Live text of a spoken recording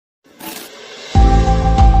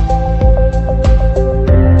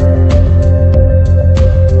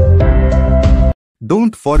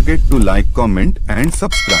Don't forget to like, comment and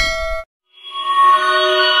subscribe.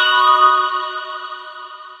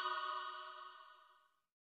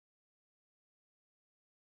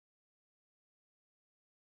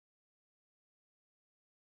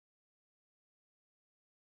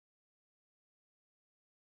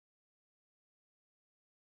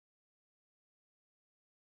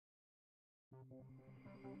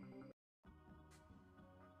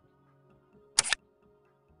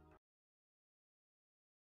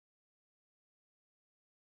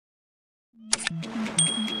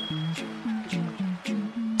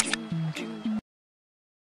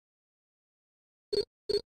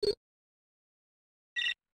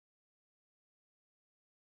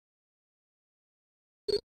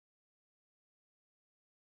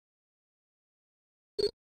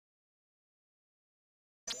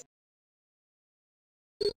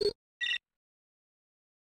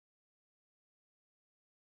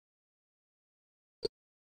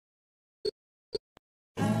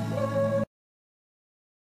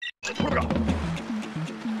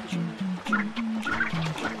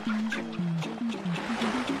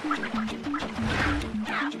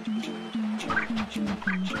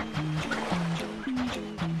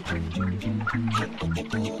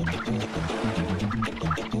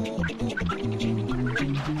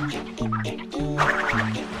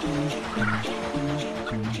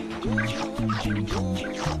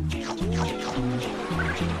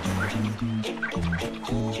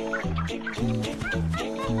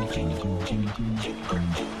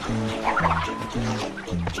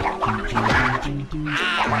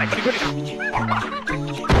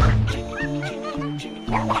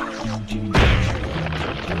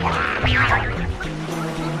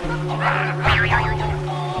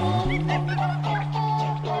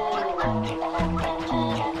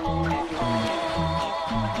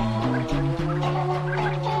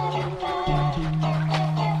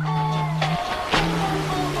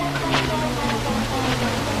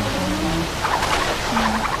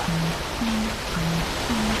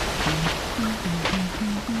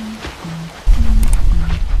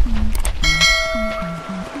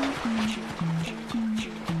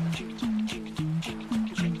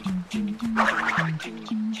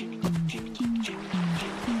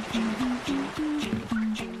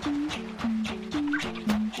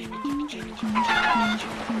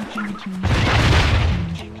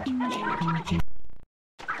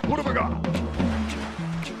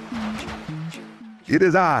 It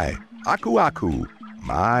is I, Aku Aku.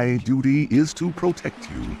 My duty is to protect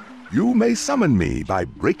you. You may summon me by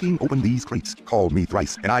breaking open these crates. Call me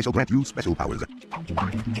thrice, and I shall grant you special powers.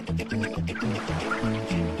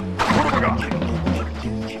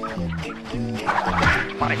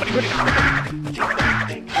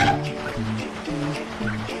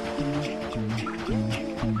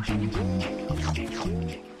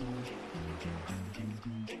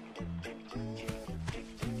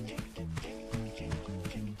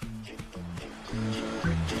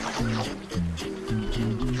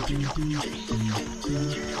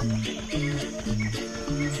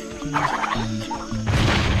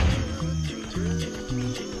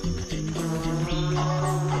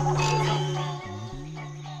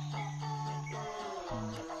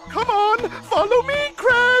 Come on, follow me,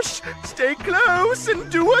 Crash! Stay close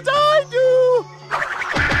and do what I do!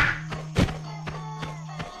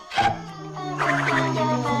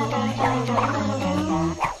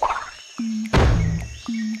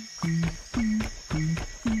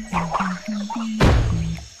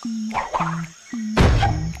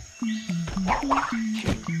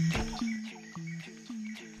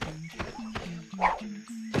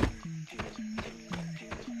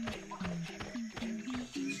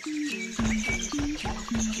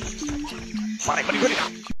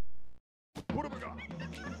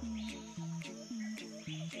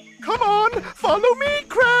 Come on, follow me,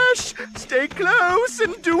 Crash! Stay close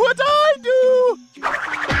and do what I do!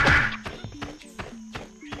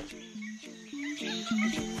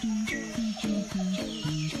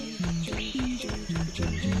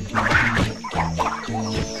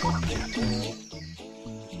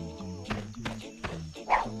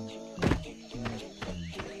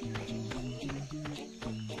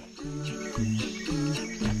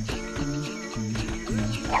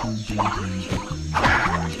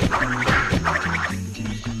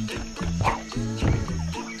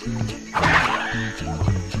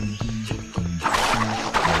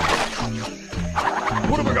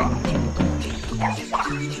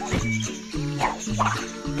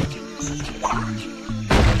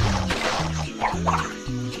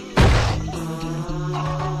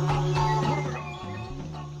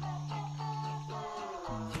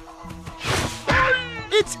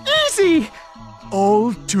 It's easy!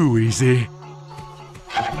 all too easy.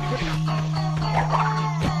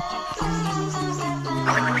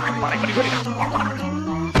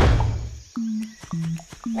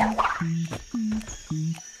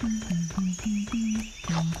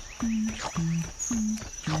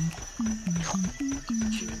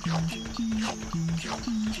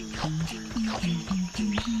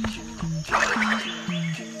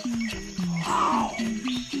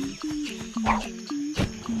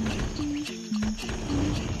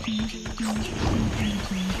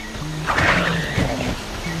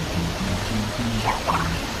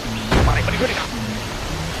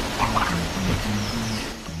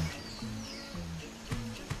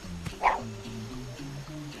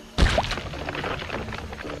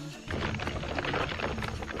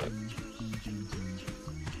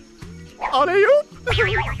 Alley-oop!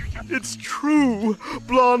 It's true.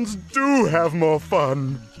 Blondes do have more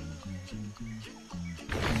fun.